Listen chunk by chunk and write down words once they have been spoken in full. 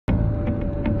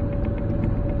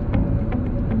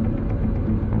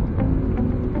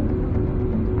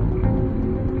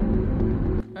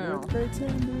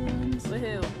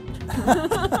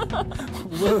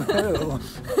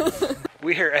Woohoo!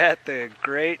 We are at the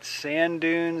Great Sand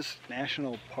Dunes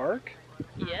National Park.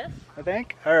 Yes. I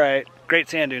think. All right. Great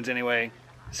Sand Dunes anyway.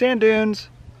 Sand dunes,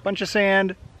 bunch of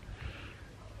sand.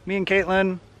 Me and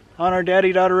Caitlin on our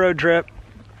daddy-daughter road trip.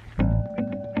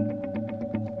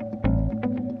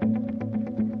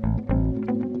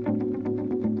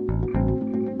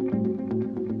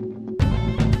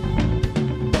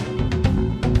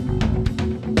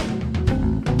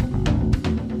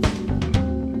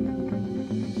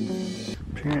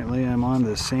 Apparently I'm on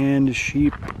the sand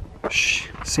sheet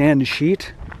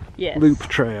Yes. loop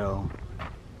trail.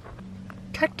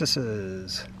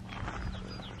 Cactuses.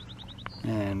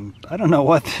 And I don't know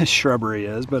what this shrubbery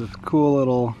is, but it's a cool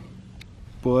little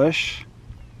bush.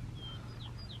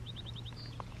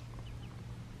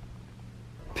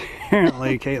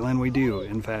 Apparently, Caitlin, we do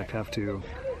in fact have to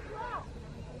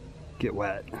get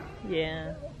wet.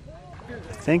 Yeah.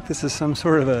 I think this is some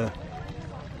sort of a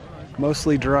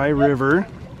mostly dry river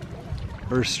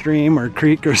or stream or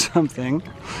creek or something.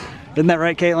 Isn't that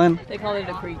right, Caitlin? They call it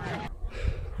a creek.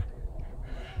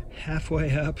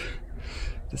 Halfway up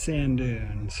the sand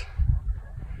dunes.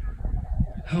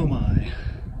 Oh my.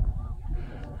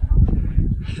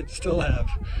 Still have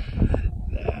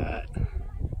that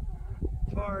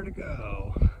far to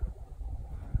go.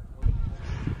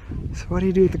 So what do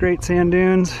you do with the Great Sand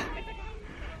Dunes?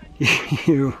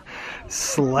 You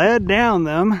sled down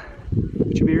them,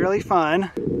 which would be really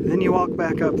fun. Then you walk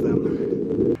back up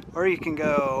them. Or you can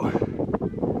go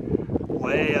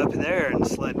way up there and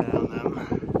sled down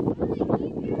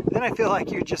them. Then I feel like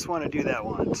you just want to do that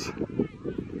once.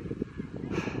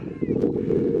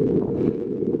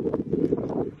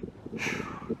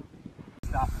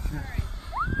 Stop.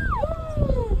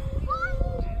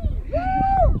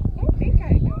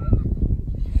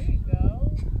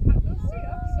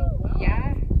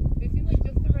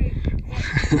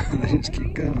 They just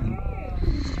keep going.